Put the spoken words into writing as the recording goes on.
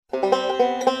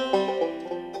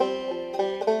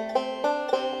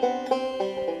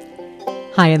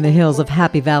High in the hills of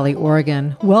Happy Valley,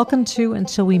 Oregon, welcome to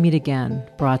Until We Meet Again,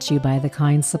 brought to you by the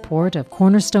kind support of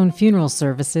Cornerstone Funeral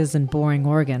Services in Boring,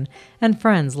 Oregon, and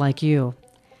friends like you.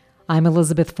 I'm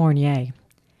Elizabeth Fournier.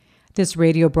 This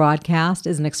radio broadcast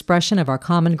is an expression of our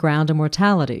common ground of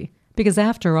mortality, because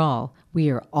after all,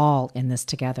 we are all in this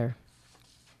together.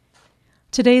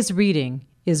 Today's reading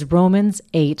is Romans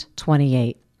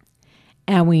 8:28.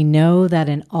 And we know that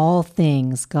in all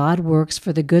things God works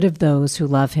for the good of those who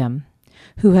love him,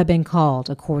 who have been called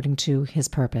according to his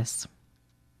purpose.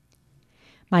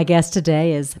 My guest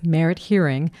today is Merritt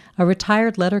Hearing, a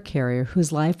retired letter carrier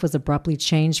whose life was abruptly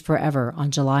changed forever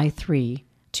on July 3,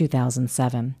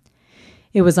 2007.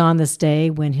 It was on this day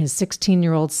when his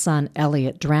 16-year-old son,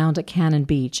 Elliot, drowned at Cannon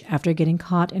Beach after getting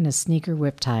caught in a sneaker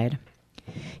riptide.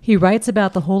 He writes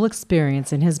about the whole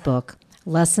experience in his book,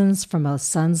 Lessons from a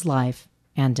Son's Life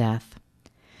and Death.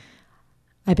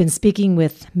 I've been speaking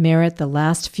with Merritt the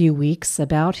last few weeks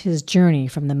about his journey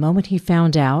from the moment he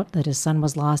found out that his son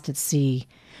was lost at sea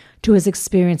to his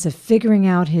experience of figuring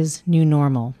out his new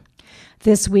normal.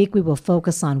 This week, we will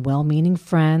focus on well-meaning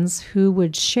friends who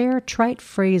would share trite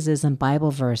phrases and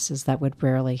Bible verses that would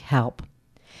rarely help.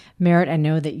 Merritt, I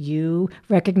know that you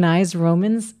recognize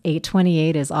Romans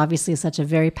 8:28 as obviously such a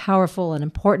very powerful and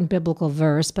important biblical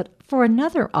verse, but for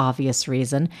another obvious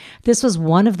reason, this was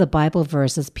one of the Bible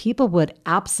verses people would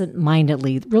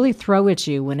absent-mindedly really throw at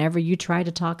you whenever you try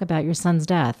to talk about your son's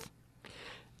death.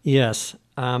 Yes.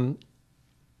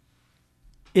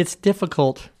 It's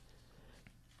difficult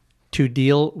to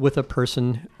deal with a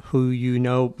person who you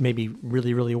know maybe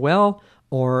really, really well,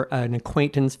 or an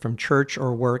acquaintance from church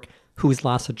or work who's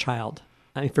lost a child.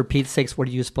 I mean, for Pete's sakes, what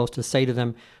are you supposed to say to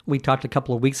them? We talked a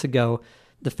couple of weeks ago,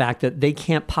 the fact that they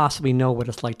can't possibly know what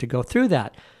it's like to go through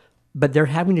that, but they're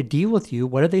having to deal with you.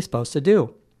 What are they supposed to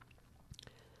do?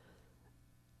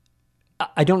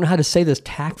 I don't know how to say this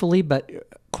tactfully, but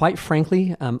quite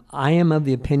frankly, I am of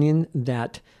the opinion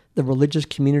that the religious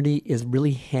community is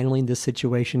really handling this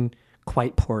situation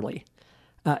quite poorly.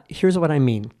 Here's what I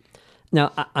mean.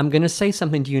 Now, I'm going to say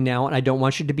something to you now, and I don't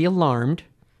want you to be alarmed.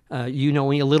 You know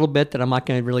me a little bit that I'm not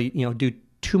going to really, do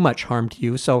too much harm to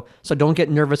you. So don't get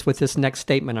nervous with this next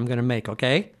statement I'm going to make,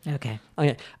 okay? Okay.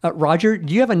 Roger,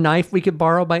 do you have a knife we could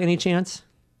borrow by any chance?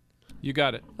 You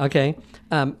got it. Okay.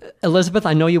 Elizabeth,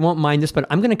 I know you won't mind this, but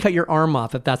I'm going to cut your arm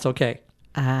off if that's okay.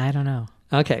 I don't know.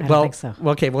 Okay. I don't think so.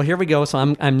 Okay. Well, here we go.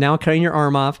 So I'm now cutting your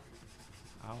arm off.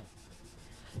 Ow.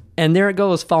 And there it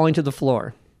goes, falling to the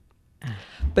floor.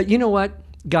 But you know what?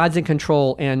 God's in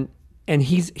control, and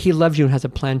he loves you and has a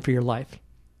plan for your life.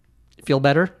 Feel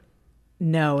better?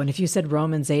 No, and if you said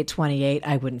Romans 8:28,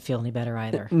 I wouldn't feel any better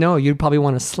either. No, you'd probably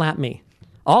want to slap me.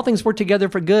 All things work together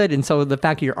for good, and so the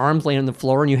fact that your arm's laying on the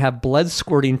floor and you have blood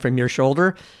squirting from your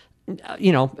shoulder,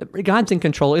 God's in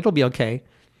control. It'll be okay.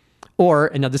 Or,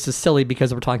 and now this is silly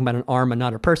because we're talking about an arm and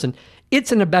not a person,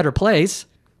 it's in a better place.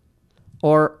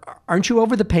 Or, aren't you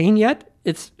over the pain yet?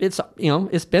 It's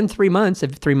been 3 months,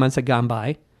 if 3 months had gone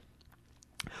by.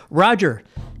 Roger,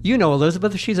 you know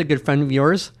Elizabeth, she's a good friend of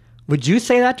yours. Would you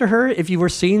say that to her if you were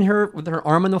seeing her with her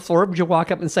arm on the floor? Would you walk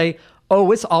up and say,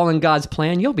 "Oh, it's all in God's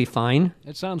plan, you'll be fine"?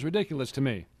 It sounds ridiculous to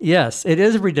me. Yes, it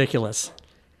is ridiculous.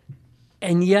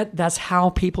 And yet that's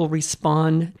how people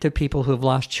respond to people who have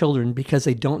lost children, because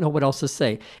they don't know what else to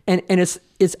say. And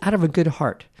it's out of a good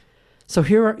heart. So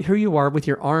here you are with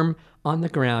your arm on the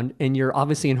ground and you're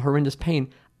obviously in horrendous pain.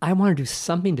 I want to do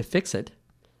something to fix it,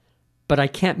 but I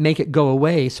can't make it go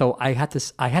away. So I had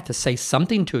to say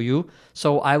something to you.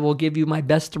 So I will give you my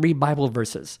best 3 Bible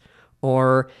verses.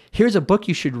 Or here's a book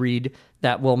you should read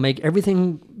that will make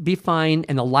everything be fine,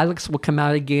 and the lilacs will come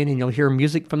out again, and you'll hear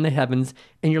music from the heavens,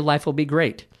 and your life will be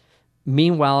great.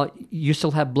 Meanwhile, you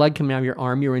still have blood coming out of your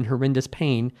arm, you're in horrendous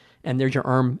pain, and there's your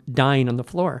arm dying on the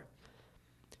floor.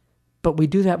 But we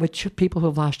do that with people who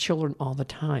have lost children all the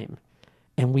time,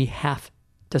 and we have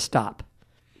to stop.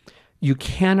 You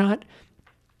cannot,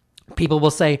 people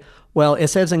will say, well, it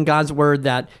says in God's word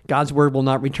that God's word will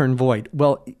not return void.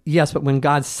 Well, yes, but when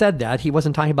God said that, he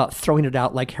wasn't talking about throwing it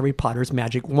out like Harry Potter's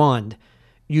magic wand.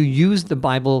 You use the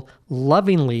Bible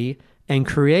lovingly and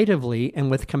creatively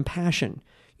and with compassion.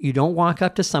 You don't walk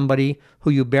up to somebody who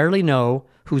you barely know,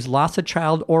 who's lost a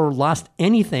child or lost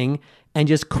anything, and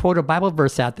just quote a Bible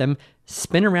verse at them,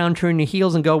 spin around, turn your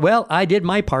heels, and go, well, I did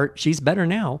my part. She's better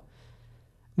now.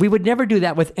 We would never do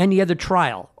that with any other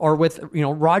trial, or with,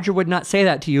 Roger would not say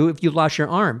that to you if you lost your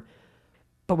arm.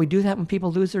 But we do that when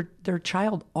people lose their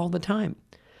child all the time.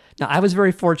 Now, I was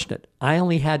very fortunate. I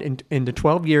only had, in the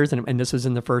 12 years, and this was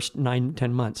in the first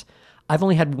 9-10 months, I've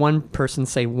only had one person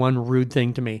say one rude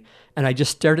thing to me, and I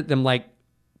just stared at them like,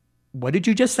 what did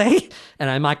you just say? And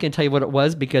I'm not going to tell you what it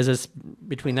was because it's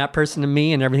between that person and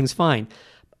me and everything's fine.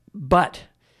 But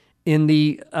in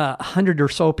the 100 or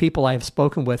so people I have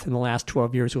spoken with in the last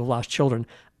 12 years who have lost children,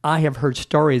 I have heard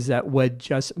stories that would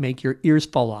just make your ears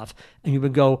fall off. And you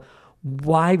would go,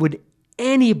 why would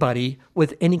anybody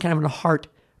with any kind of a heart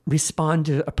respond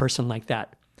to a person like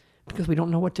that? Because we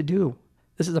don't know what to do.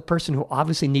 This is a person who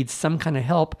obviously needs some kind of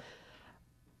help.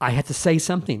 I had to say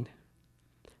something.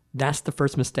 That's the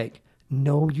first mistake.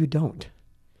 No, you don't.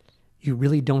 You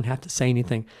really don't have to say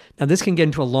anything. Now, this can get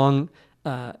into a long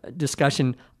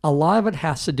discussion. A lot of it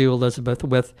has to do, Elizabeth,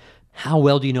 with how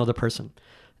well do you know the person?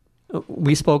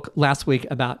 We spoke last week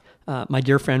about my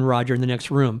dear friend Roger in the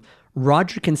next room.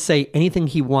 Roger can say anything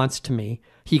he wants to me.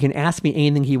 He can ask me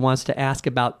anything he wants to ask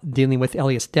about dealing with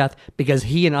Elliot's death because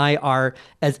he and I are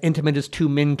as intimate as two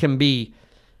men can be.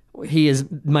 He is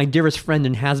my dearest friend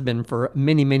and has been for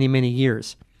many, many, many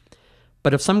years.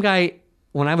 But if some guy,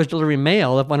 when I was delivering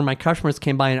mail, if one of my customers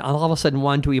came by and all of a sudden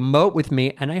wanted to emote with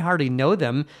me, and I hardly know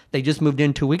them, they just moved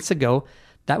in 2 weeks ago,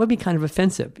 that would be kind of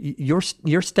offensive.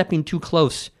 You're stepping too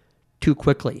close too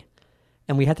quickly.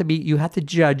 And you have to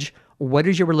judge what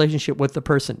is your relationship with the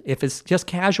person. If it's just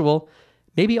casual,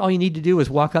 maybe all you need to do is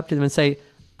walk up to them and say,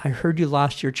 I heard you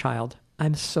lost your child.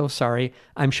 I'm so sorry.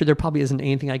 I'm sure there probably isn't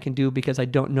anything I can do because I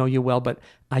don't know you well, but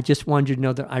I just wanted you to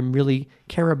know that I really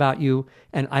care about you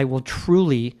and I will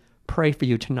truly pray for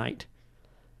you tonight.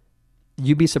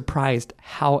 You'd be surprised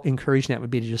how encouraging that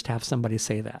would be to just have somebody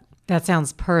say that. That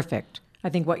sounds perfect. I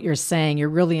think what you're saying, you're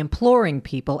really imploring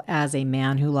people as a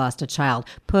man who lost a child,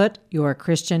 put your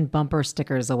Christian bumper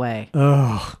stickers away.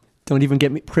 Oh, don't even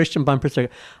get me Christian bumper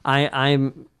stickers.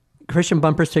 Christian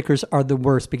bumper stickers are the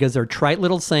worst because they're trite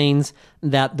little sayings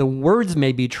that the words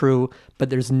may be true, but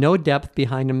there's no depth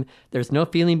behind them. There's no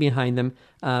feeling behind them.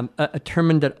 A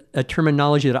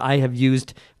terminology that I have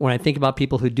used when I think about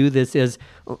people who do this is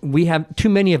we have too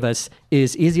many of us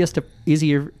is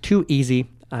too easy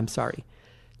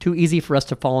for us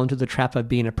to fall into the trap of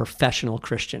being a professional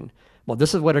Christian. Well,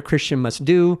 this is what a Christian must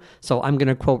do, so I'm going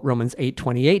to quote Romans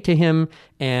 8:28 to him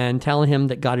and tell him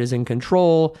that God is in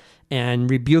control and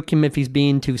rebuke him if he's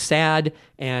being too sad,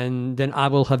 and then I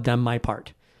will have done my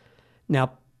part.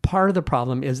 Now, part of the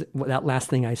problem is that last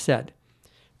thing I said.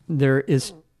 There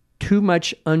is too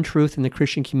much untruth in the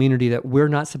Christian community that we're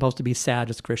not supposed to be sad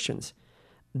as Christians.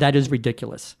 That is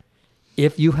ridiculous.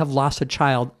 If you have lost a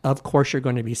child, of course you're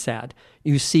going to be sad.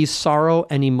 You see sorrow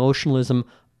and emotionalism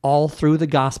all through the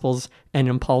Gospels and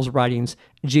in Paul's writings.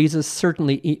 Jesus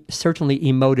certainly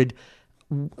emoted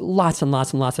lots and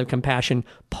lots and lots of compassion.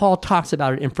 Paul talks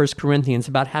about it in 1 Corinthians,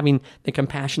 about having the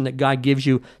compassion that God gives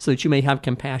you so that you may have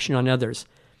compassion on others.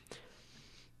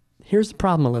 Here's the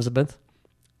problem, Elizabeth.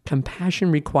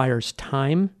 Compassion requires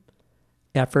time,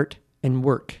 effort, and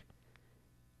work.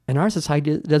 And our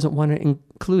society doesn't want to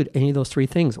include any of those three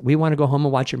things. We want to go home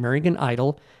and watch American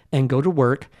Idol and go to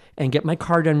work and get my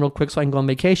car done real quick so I can go on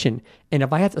vacation. And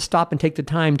if I have to stop and take the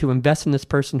time to invest in this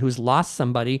person who's lost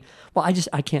somebody, well,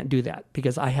 I can't do that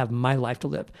because I have my life to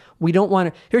live. We don't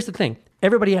want to. Here's the thing.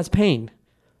 Everybody has pain.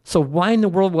 So why in the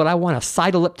world would I want to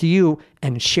sidle up to you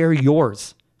and share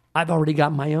yours? I've already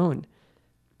got my own.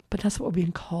 But that's what we're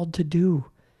being called to do.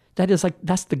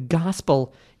 That's the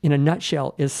gospel in a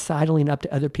nutshell, is sidling up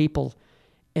to other people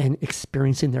and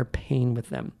experiencing their pain with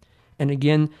them. And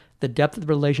again, the depth of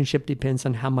the relationship depends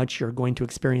on how much you're going to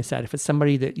experience that. If it's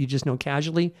somebody that you just know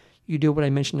casually, you do what I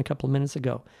mentioned a couple of minutes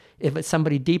ago. If it's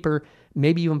somebody deeper,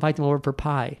 maybe you invite them over for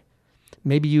pie.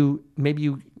 Maybe you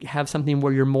have something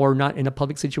where you're more not in a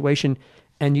public situation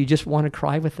and you just want to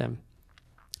cry with them.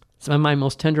 Some of my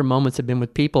most tender moments have been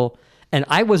with people, and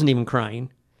I wasn't even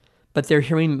crying, but they're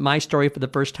hearing my story for the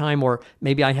first time, or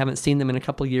maybe I haven't seen them in a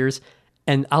couple of years,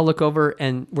 and I'll look over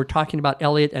and we're talking about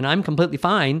Elliot, and I'm completely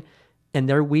fine, and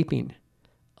they're weeping.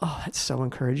 Oh, that's so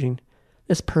encouraging.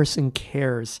 This person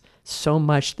cares so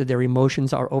much that their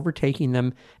emotions are overtaking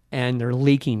them and they're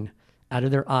leaking out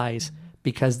of their eyes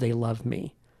because they love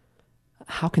me.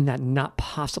 How can that not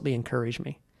possibly encourage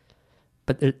me?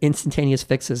 But the instantaneous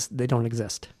fixes, they don't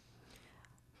exist.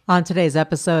 On today's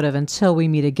episode of Until We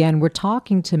Meet Again, we're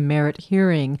talking to Merritt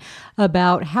Hearing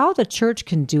about how the church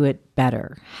can do it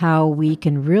better, how we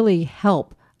can really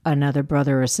help another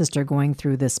brother or sister going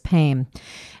through this pain.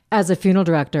 As a funeral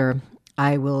director,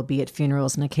 I will be at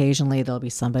funerals, and occasionally there'll be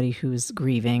somebody who's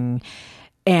grieving.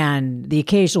 And the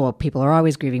occasional, people are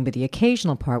always grieving, but the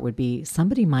occasional part would be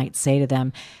somebody might say to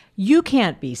them, "You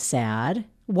can't be sad.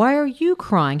 Why are you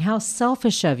crying? How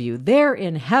selfish of you. They're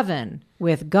in heaven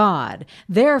with God.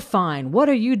 They're fine. What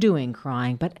are you doing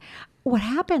crying?" But what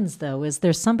happens, though, is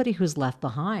there's somebody who's left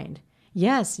behind.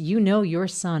 Yes, you know your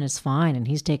son is fine and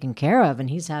he's taken care of and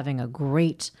he's having a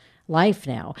great life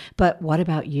now. But what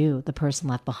about you, the person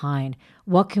left behind?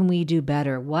 What can we do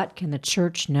better? What can the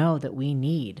church know that we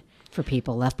need for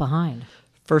people left behind?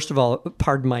 First of all,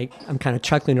 pardon I'm kind of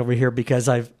chuckling over here because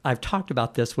I've talked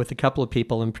about this with a couple of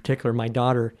people, in particular my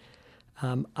daughter.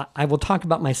 I will talk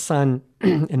about my son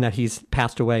and that he's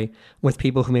passed away with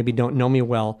people who maybe don't know me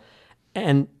well.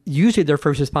 And usually their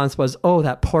first response was, oh,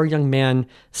 that poor young man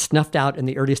snuffed out in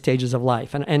the early stages of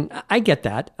life. And I get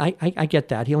that. I get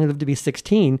that. He only lived to be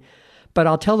 16. But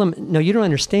I'll tell them, no, you don't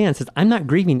understand. Says, I'm not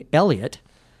grieving Elliot.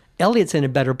 Elliot's in a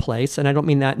better place. And I don't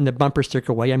mean that in the bumper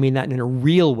sticker way. I mean that in a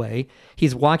real way.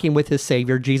 He's walking with his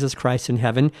Savior, Jesus Christ, in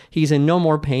heaven. He's in no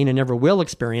more pain and never will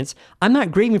experience. I'm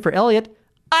not grieving for Elliot.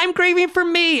 I'm grieving for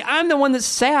me. I'm the one that's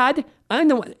sad. I'm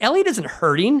the one. Elliot isn't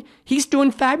hurting. He's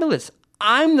doing fabulous.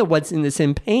 I'm the one that's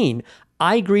in pain.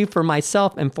 I grieve for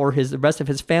myself and for the rest of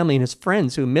his family and his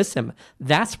friends who miss him.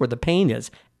 That's where the pain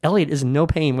is. Elliot is in no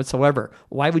pain whatsoever.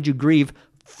 Why would you grieve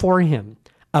for him?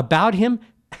 About him?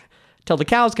 Till the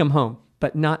cows come home,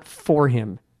 but not for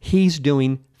him. He's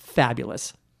doing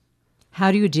fabulous.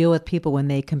 How do you deal with people when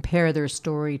they compare their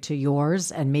story to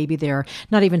yours and maybe they're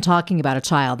not even talking about a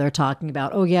child? They're talking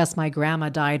about, oh, yes, my grandma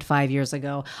died 5 years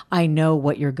ago. I know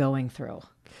what you're going through.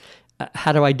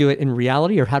 How do I do it in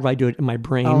reality or how do I do it in my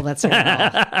brain? Oh, let's hear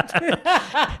it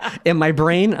all. In my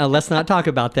brain, let's not talk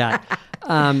about that.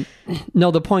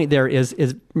 No, the point there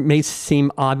is may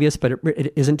seem obvious, but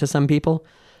it isn't to some people.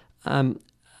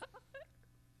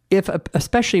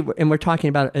 Especially, and we're talking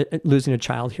about losing a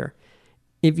child here.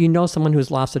 If you know someone who's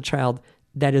lost a child,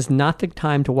 that is not the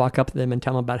time to walk up to them and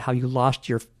tell them about how you lost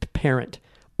your parent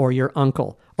or your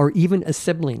uncle or even a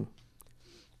sibling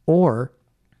or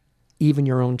even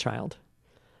your own child.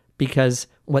 Because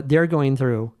what they're going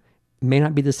through may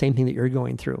not be the same thing that you're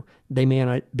going through. They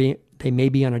may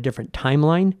be on a different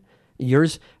timeline.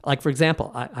 Yours, like for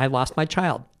example, I lost my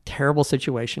child. Terrible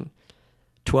situation.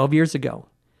 12 years ago.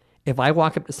 If I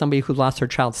walk up to somebody who lost their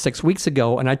child 6 weeks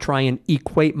ago and I try and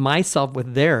equate myself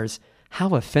with theirs,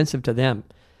 how offensive to them.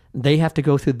 They have to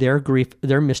go through their grief,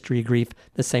 their mystery grief,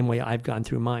 the same way I've gone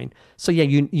through mine. So yeah,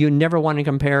 you never want to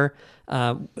compare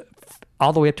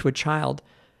all the way up to a child.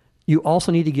 You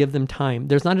also need to give them time.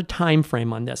 There's not a time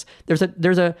frame on this.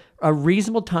 There's a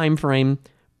reasonable time frame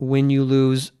when you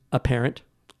lose a parent,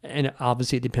 and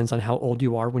obviously it depends on how old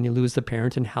you are when you lose the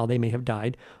parent and how they may have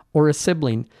died, or a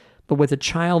sibling. But with a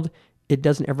child, it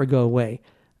doesn't ever go away.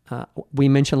 We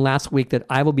mentioned last week that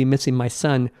I will be missing my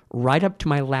son right up to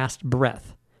my last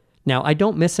breath. Now, I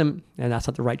don't miss him, and that's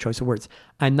not the right choice of words.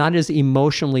 I'm not as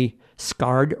emotionally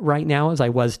scarred right now as I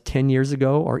was 10 years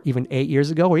ago, or even 8 years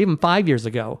ago, or even 5 years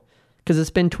ago, because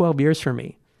it's been 12 years for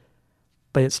me.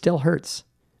 But it still hurts.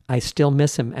 I still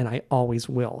miss him, and I always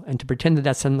will. And to pretend that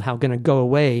that's somehow going to go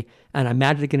away, and I'm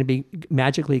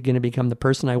magically going to become the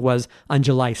person I was on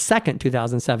July 2nd,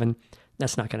 2007,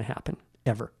 that's not going to happen,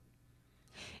 ever.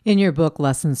 In your book,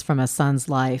 Lessons from a Son's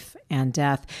Life and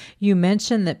Death, you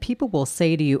mentioned that people will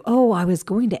say to you, oh, I was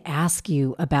going to ask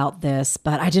you about this,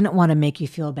 but I didn't want to make you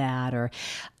feel bad. Or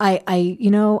I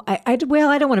don't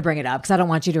want to bring it up because I don't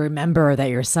want you to remember that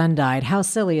your son died. How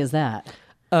silly is that?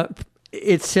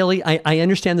 It's silly. I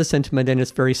understand the sentiment, and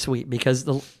it's very sweet because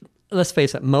let's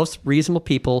face it, most reasonable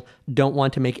people don't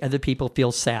want to make other people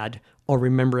feel sad or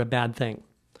remember a bad thing.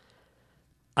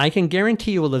 I can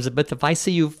guarantee you, Elizabeth, if I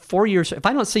see you 4 years, if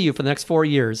I don't see you for the next 4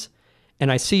 years,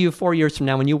 and I see you 4 years from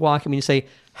now when you walk and you say,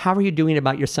 how are you doing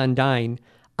about your son dying?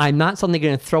 I'm not suddenly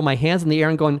going to throw my hands in the air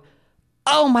and going,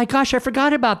 oh my gosh, I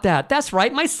forgot about that. That's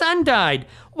right, my son died.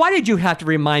 Why did you have to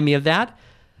remind me of that?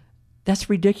 That's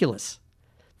ridiculous.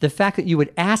 The fact that you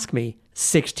would ask me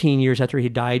 16 years after he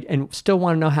died and still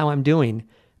want to know how I'm doing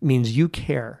means you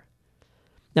care.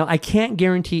 Now, I can't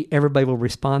guarantee everybody will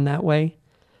respond that way,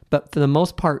 but for the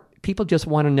most part, people just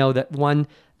want to know that one,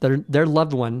 their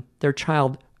loved one, their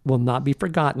child will not be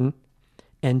forgotten,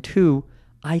 and two,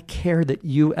 I care that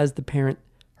you as the parent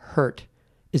hurt.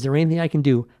 Is there anything I can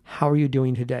do? How are you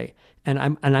doing today?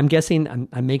 And I'm guessing,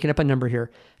 I'm making up a number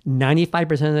here,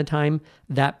 95% of the time,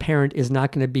 that parent is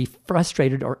not going to be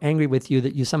frustrated or angry with you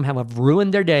that you somehow have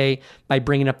ruined their day by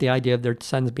bringing up the idea of their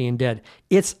son's being dead.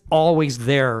 It's always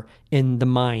there in the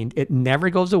mind. It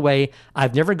never goes away.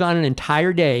 I've never gone an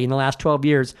entire day in the last 12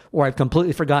 years where I've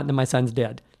completely forgotten that my son's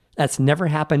dead. That's never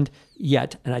happened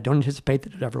yet, and I don't anticipate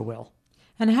that it ever will.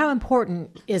 And how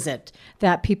important is it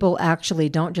that people actually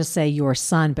don't just say your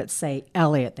son, but say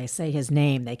Elliot? They say his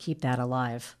name. They keep that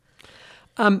alive.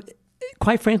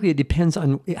 Quite frankly, it depends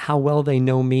on how well they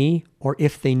know me or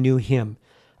if they knew him.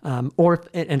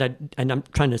 And I'm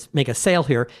trying to make a sale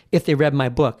here. If they read my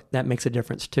book, that makes a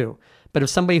difference too. But if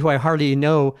somebody who I hardly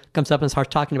know comes up and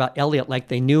starts talking about Elliot like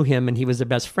they knew him and he was their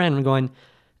best friend, I'm going,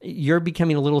 you're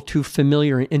becoming a little too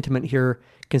familiar and intimate here,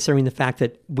 considering the fact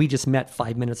that we just met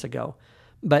 5 minutes ago.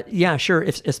 But yeah, sure,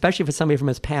 especially if it's somebody from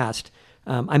his past.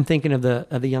 I'm thinking of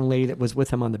the young lady that was with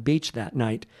him on the beach that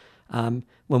night.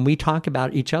 When we talk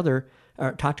about each other,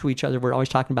 or talk to each other, we're always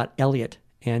talking about Elliot.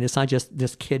 And it's not just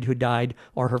this kid who died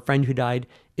or her friend who died.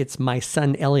 It's my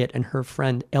son Elliot and her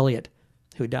friend Elliot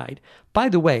who died. By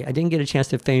the way, I didn't get a chance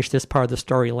to finish this part of the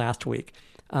story last week.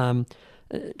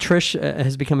 Trish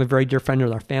has become a very dear friend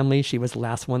of our family. She was the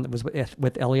last one that was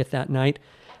with Elliot that night.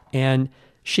 And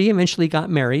she eventually got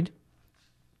married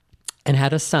and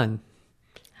had a son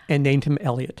and named him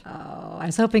Elliot. Oh, I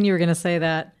was hoping you were going to say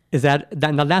that.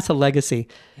 Now that's a legacy.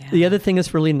 Yeah. The other thing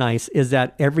that's really nice is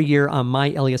that every year on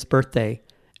my Elliot's birthday,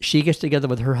 she gets together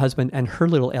with her husband and her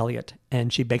little Elliot,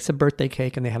 and she bakes a birthday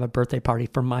cake and they have a birthday party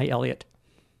for my Elliot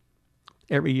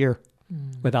every year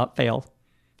without fail.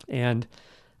 And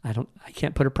I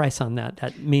can't put a price on that.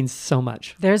 That means so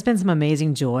much. There's been some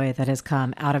amazing joy that has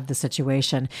come out of the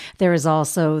situation. There is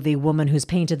also the woman who's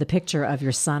painted the picture of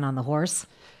your son on the horse.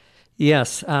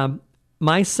 Yes.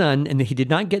 My son, and he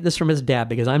did not get this from his dad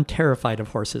because I'm terrified of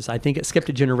horses. I think it skipped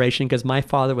a generation because my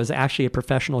father was actually a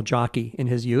professional jockey in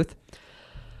his youth.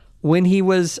 When he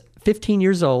was 15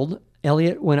 years old,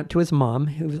 Elliot went up to his mom,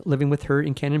 who was living with her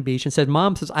in Cannon Beach, and said,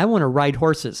 "Mom says, I want to ride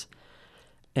horses."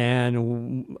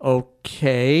 And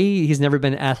okay, he's never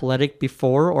been athletic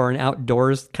before or an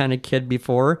outdoors kind of kid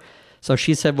before. So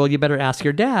she said, "Well, you better ask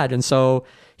your dad." And so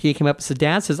he came up and said,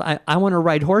 "Dad says, I want to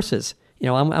ride horses. I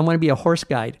want to be a horse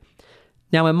guide."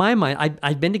 Now, in my mind,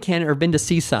 I've been to Canada or been to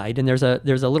Seaside, and there's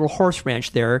a little horse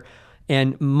ranch there.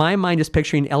 And my mind is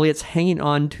picturing Elliot's hanging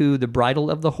on to the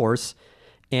bridle of the horse,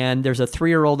 and there's a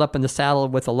 3-year-old up in the saddle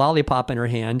with a lollipop in her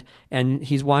hand, and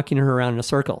he's walking her around in a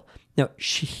circle. Now,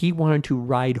 he wanted to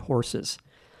ride horses.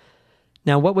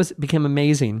 Now, what became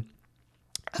amazing,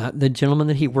 the gentleman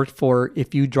that he worked for,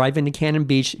 if you drive into Cannon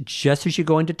Beach, just as you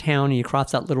go into town and you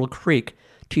cross that little creek,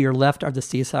 to your left are the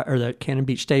Seaside or the Cannon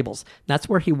Beach stables. That's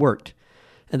where he worked.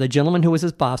 And the gentleman who was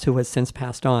his boss, who has since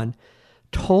passed on,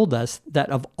 told us that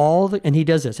of all and he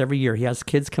does this every year. He has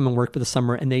kids come and work for the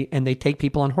summer, and they take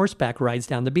people on horseback rides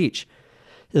down the beach.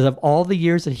 That of all the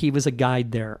years that he was a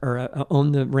guide there or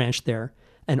owned the ranch there,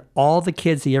 and all the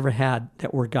kids he ever had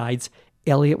that were guides,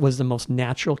 Elliot was the most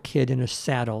natural kid in a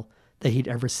saddle that he'd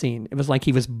ever seen. It was like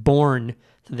he was born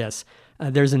to this.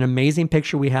 There's an amazing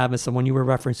picture we have. It's the one you were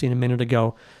referencing a minute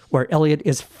ago, where Elliot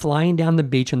is flying down the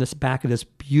beach on this back of this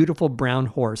beautiful brown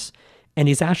horse, and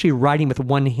he's actually riding with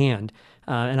one hand.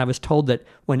 And I was told that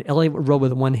when Elliot rode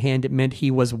with one hand, it meant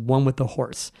he was one with the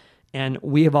horse. And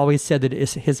we have always said that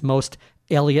it's his most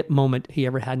Elliot moment he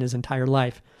ever had in his entire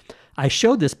life. I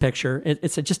showed this picture.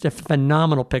 It's just a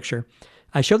phenomenal picture.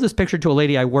 I showed this picture to a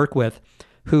lady I work with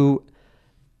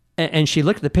and she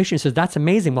looked at the picture and says, "That's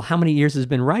amazing. Well, how many years has he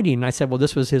been riding?" And I said, "Well,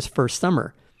 this was his first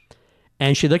summer."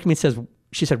 And she looked at me and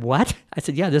she said, "What?" I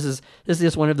said, "Yeah, this is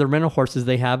just one of the rental horses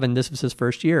they have, and this was his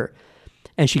first year."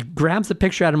 And she grabs the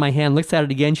picture out of my hand, looks at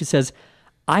it again. She says,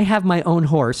 "I have my own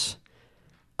horse.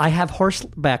 I have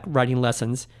horseback riding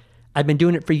lessons. I've been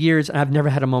doing it for years, and I've never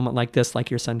had a moment like this,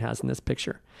 like your son has in this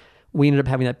picture." We ended up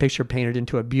having that picture painted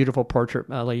into a beautiful portrait.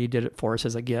 A lady did it for us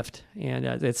as a gift, and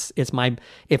it's my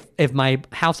if my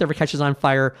house ever catches on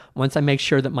fire, once I make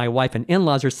sure that my wife and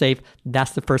in-laws are safe,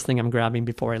 that's the first thing I'm grabbing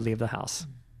before I leave the house.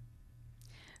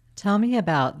 Tell me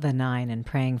about the 9 and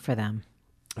praying for them.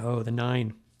 Oh, the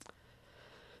 9.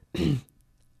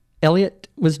 Elliot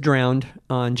was drowned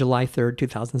on July 3rd,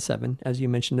 2007, as you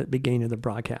mentioned at the beginning of the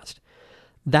broadcast.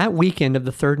 That weekend of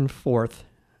the 3rd and 4th,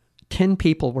 10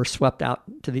 people were swept out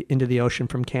into the ocean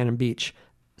from Cannon Beach.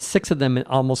 6 of them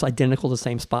almost identical to the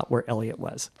same spot where Elliot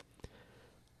was.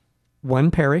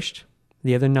 1 perished.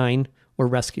 The other 9 were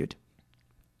rescued.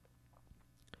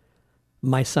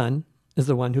 My son is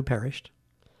the one who perished.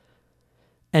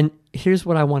 And here's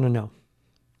what I want to know.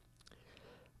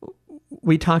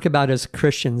 We talk about as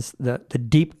Christians the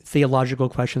deep theological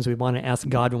questions we want to ask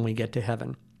God when we get to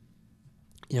heaven.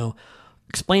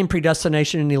 Explain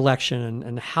predestination and election,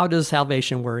 and how does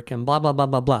salvation work, and blah, blah, blah,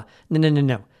 blah, blah.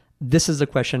 No. This is the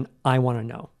question I want to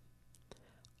know.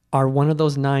 Are one of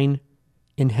those 9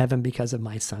 in heaven because of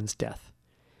my son's death?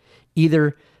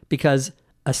 Either because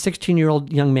a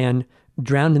 16-year-old young man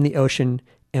drowned in the ocean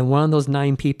and one of those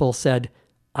 9 people said,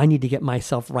 I need to get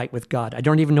myself right with God. I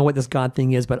don't even know what this God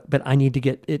thing is, but I need to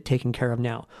get it taken care of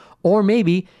now. Or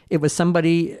maybe it was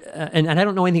somebody, and I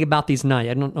don't know anything about these 9.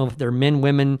 I don't know if they're men,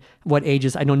 women, what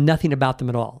ages. I know nothing about them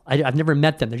at all. I've never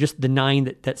met them. They're just the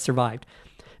 9 that survived.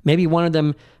 Maybe one of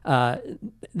them,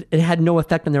 it had no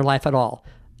effect on their life at all.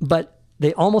 But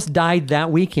they almost died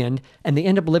that weekend, and they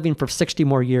end up living for 60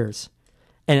 more years.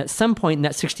 And at some point in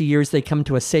that 60 years, they come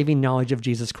to a saving knowledge of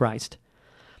Jesus Christ.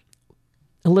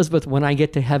 Elizabeth, when I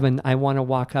get to heaven, I want to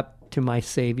walk up to my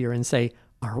Savior and say,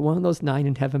 are one of those 9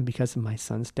 in heaven because of my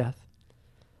son's death?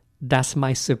 That's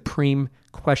my supreme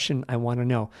question I want to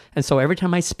know. And so every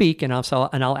time I speak, and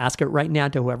I'll ask it right now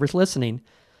to whoever's listening,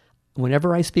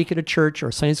 whenever I speak at a church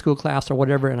or Sunday school class or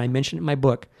whatever, and I mention it in my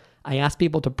book, I ask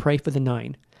people to pray for the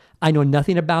 9. I know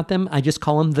nothing about them. I just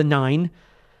call them the 9.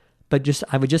 But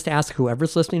I would just ask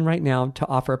whoever's listening right now to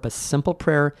offer up a simple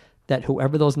prayer that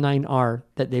whoever those 9 are,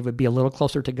 that they would be a little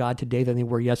closer to God today than they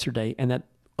were yesterday, and that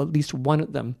at least one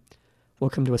of them will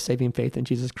come to a saving faith in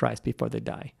Jesus Christ before they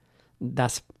die.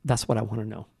 That's what I want to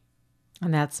know.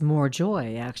 And that's more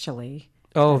joy, actually.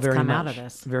 Oh, that's very come much. out of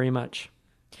this. Very much.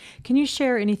 Can you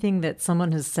share anything that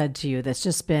someone has said to you that's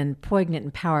just been poignant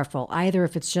and powerful? Either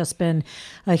if it's just been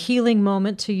a healing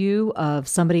moment to you of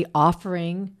somebody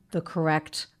offering the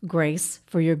correct grace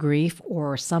for your grief,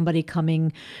 or somebody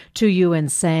coming to you and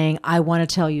saying, I want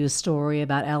to tell you a story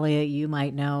about Elliot you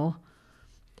might know?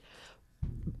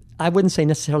 I wouldn't say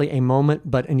necessarily a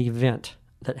moment, but an event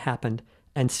that happened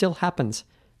and still happens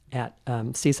at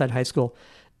Seaside High School.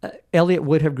 Elliot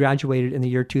would have graduated in the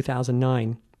year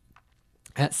 2009.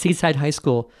 At Seaside High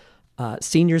School,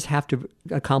 seniors have to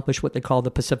accomplish what they call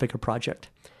the Pacifica Project.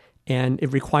 And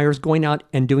it requires going out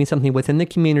and doing something within the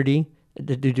community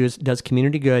that does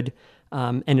community good,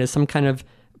 and is some kind of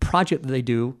project that they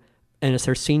do, and it's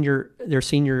their senior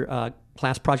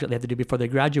class project they have to do before they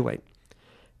graduate.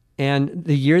 And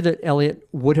the year that Elliot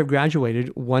would have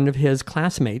graduated, one of his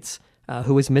classmates,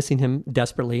 who was missing him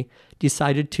desperately,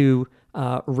 decided to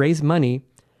raise money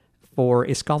for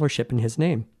a scholarship in his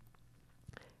name.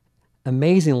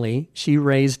 Amazingly, she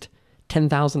raised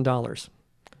 $10,000.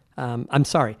 I'm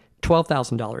sorry,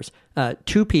 $12,000.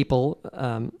 2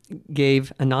 people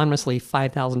gave anonymously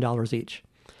 $5,000 each.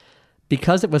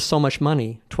 Because it was so much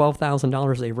money,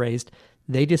 $12,000 they raised,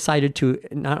 they decided to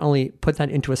not only put that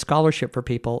into a scholarship for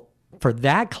people for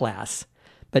that class,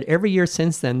 but every year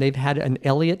since then, they've had an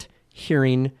Elliot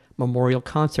Hearing Memorial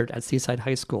Concert at Seaside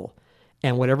High School.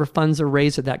 And whatever funds are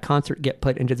raised at that concert get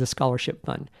put into the scholarship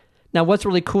fund. Now, what's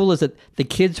really cool is that the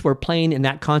kids who are playing in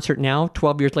that concert now,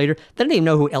 12 years later, they don't even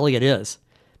know who Elliot is,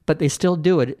 but they still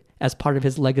do it as part of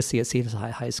his legacy at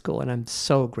Seaside High School, and I'm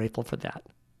so grateful for that.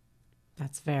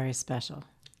 That's very special.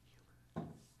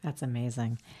 That's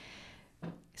amazing.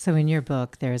 So in your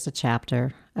book, there's a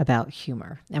chapter about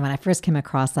humor. And when I first came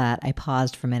across that, I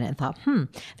paused for a minute and thought,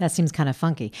 that seems kind of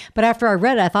funky. But after I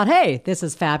read it, I thought, hey, this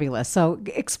is fabulous. So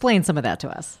explain some of that to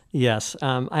us. Yes.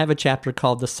 I have a chapter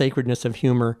called The Sacredness of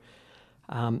Humor.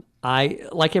 I,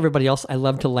 like everybody else, I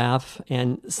love to laugh.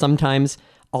 And sometimes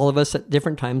all of us at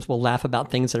different times will laugh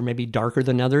about things that are maybe darker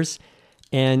than others.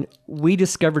 And we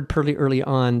discovered pretty early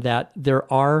on that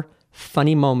there are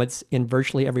funny moments in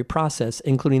virtually every process,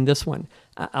 including this one.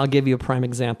 I'll give you a prime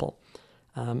example.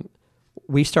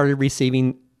 We started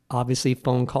receiving, obviously,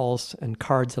 phone calls and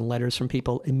cards and letters from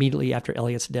people immediately after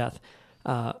Elliot's death.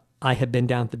 I had been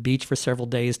down at the beach for several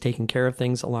days taking care of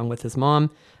things along with his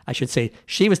mom. I should say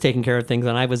she was taking care of things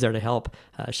and I was there to help.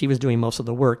 She was doing most of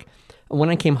the work. And when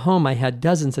I came home, I had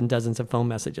dozens and dozens of phone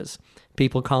messages,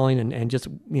 people calling and just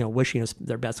wishing us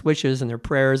their best wishes and their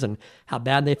prayers and how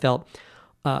bad they felt.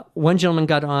 One gentleman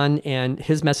got on and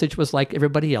his message was like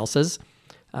everybody else's.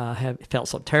 Felt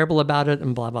so terrible about it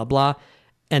and blah, blah, blah.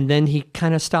 And then he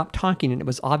kind of stopped talking and it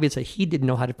was obvious that he didn't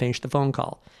know how to finish the phone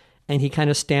call. And he kind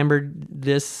of stammered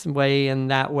this way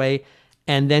and that way.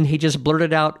 And then he just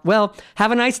blurted out, well,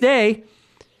 have a nice day.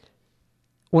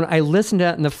 When I listened to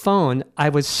that on the phone, I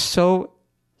was so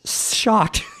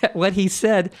shocked at what he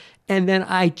said. And then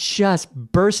I just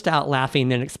burst out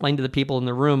laughing and explained to the people in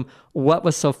the room what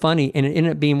was so funny. And it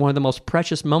ended up being one of the most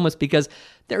precious moments because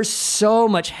there's so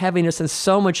much heaviness and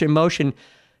so much emotion.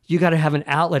 You got to have an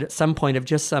outlet at some point of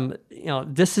just some,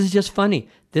 this is just funny.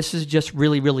 This is just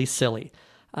really, really silly.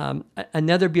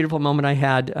 Another beautiful moment I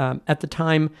had, at the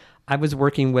time, I was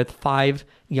working with 5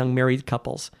 young married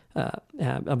couples. I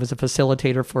was a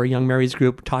facilitator for a young marrieds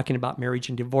group talking about marriage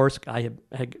and divorce. I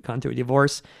had gone through a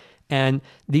divorce. And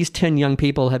these 10 young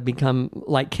people have become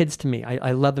like kids to me.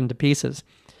 I love them to pieces.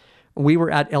 we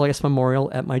were at LAS Memorial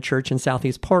at my church in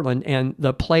Southeast Portland, and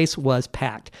the place was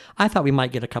packed. I thought we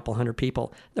might get a couple hundred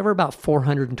people. There were about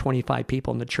 425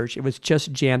 people in the church. It was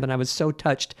just jammed, and I was so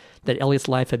touched that Elliot's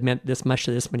life had meant this much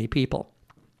to this many people.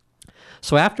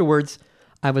 So afterwards,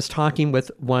 I was talking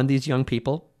with one of these young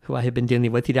people who I had been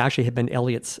dealing with. He'd actually had been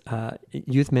Elliot's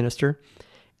youth minister.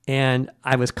 And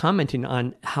I was commenting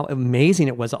on how amazing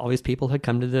it was that all these people had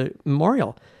come to the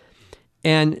memorial.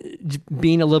 And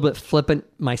being a little bit flippant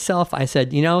myself, I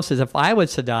said, says, if I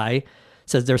was to die,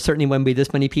 says, there certainly wouldn't be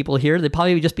this many people here. There'd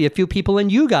probably just be a few people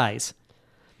and you guys.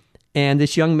 And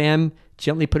this young man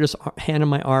gently put his hand on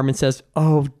my arm and says,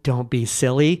 oh, don't be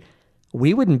silly.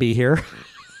 We wouldn't be here.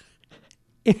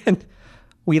 And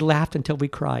we laughed until we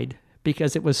cried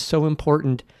because it was so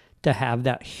important to have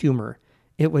that humor.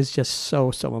 It was just so,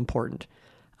 so important.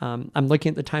 I'm looking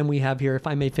at the time we have here. If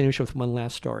I may finish with one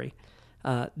last story.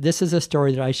 This is a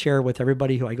story that I share with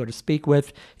everybody who I go to speak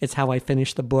with. It's how I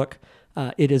finish the book.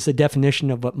 It is a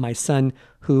definition of what my son,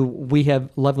 who we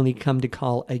have lovingly come to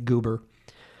call a goober.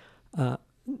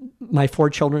 My 4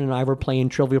 children and I were playing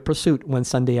Trivial Pursuit one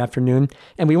Sunday afternoon,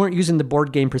 and we weren't using the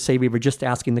board game per se. We were just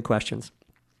asking the questions.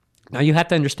 Now, you have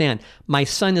to understand, my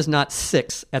son is not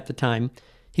 6 at the time.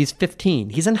 He's 15.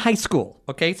 He's in high school,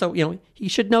 okay? So, he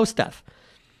should know stuff.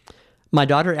 My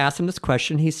daughter asked him this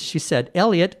question. She said,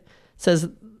 Elliot, says,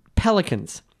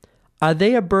 pelicans, are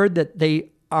they a bird that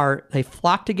they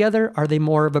flock together? Are they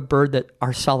more of a bird that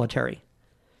are solitary?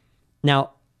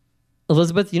 Now,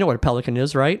 Elizabeth, you know what a pelican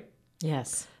is, right?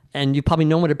 Yes. And you probably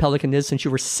know what a pelican is since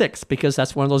you were 6, because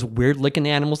that's one of those weird-looking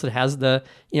animals that has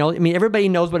everybody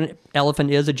knows what an elephant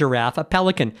is, a giraffe, a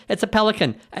pelican. It's a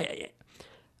pelican.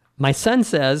 My son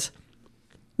says,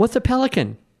 what's a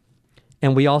pelican?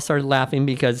 And we all started laughing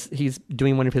because he's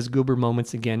doing one of his goober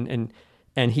moments again,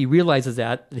 and he realizes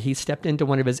that he stepped into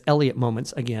one of his Elliot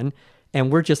moments again,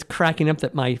 and we're just cracking up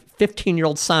that my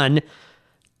 15-year-old son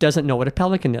doesn't know what a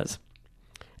pelican is.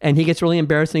 And he gets really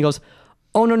embarrassed and he goes,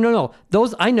 oh, no.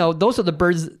 Those are the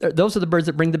birds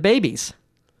that bring the babies.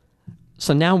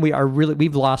 So now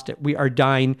we've lost it. We are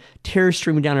dying, tears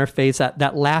streaming down our face,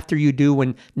 that laughter you do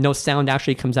when no sound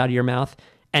actually comes out of your mouth.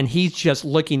 And he's just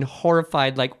looking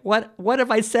horrified, like, what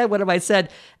have I said? What have I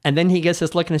said? And then he gets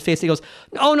this look in his face. He goes,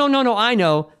 oh, no, I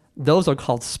know. Those are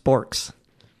called sporks.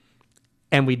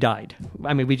 And we died.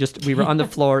 I mean, we were on the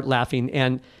floor laughing.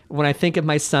 And when I think of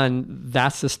my son,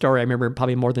 that's the story I remember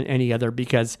probably more than any other,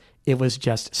 because it was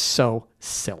just so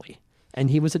silly. And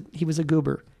he was a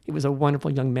goober. He was a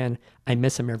wonderful young man. I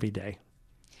miss him every day.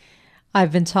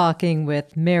 I've been talking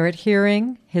with Merritt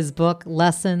Hearing, his book,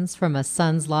 Lessons from a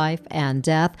Son's Life and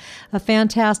Death, a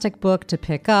fantastic book to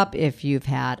pick up if you've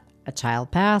had a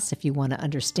child pass, if you want to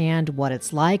understand what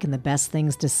it's like and the best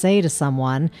things to say to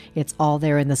someone. It's all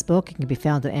there in this book. It can be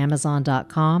found at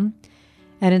Amazon.com.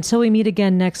 And until we meet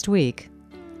again next week,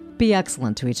 be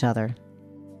excellent to each other.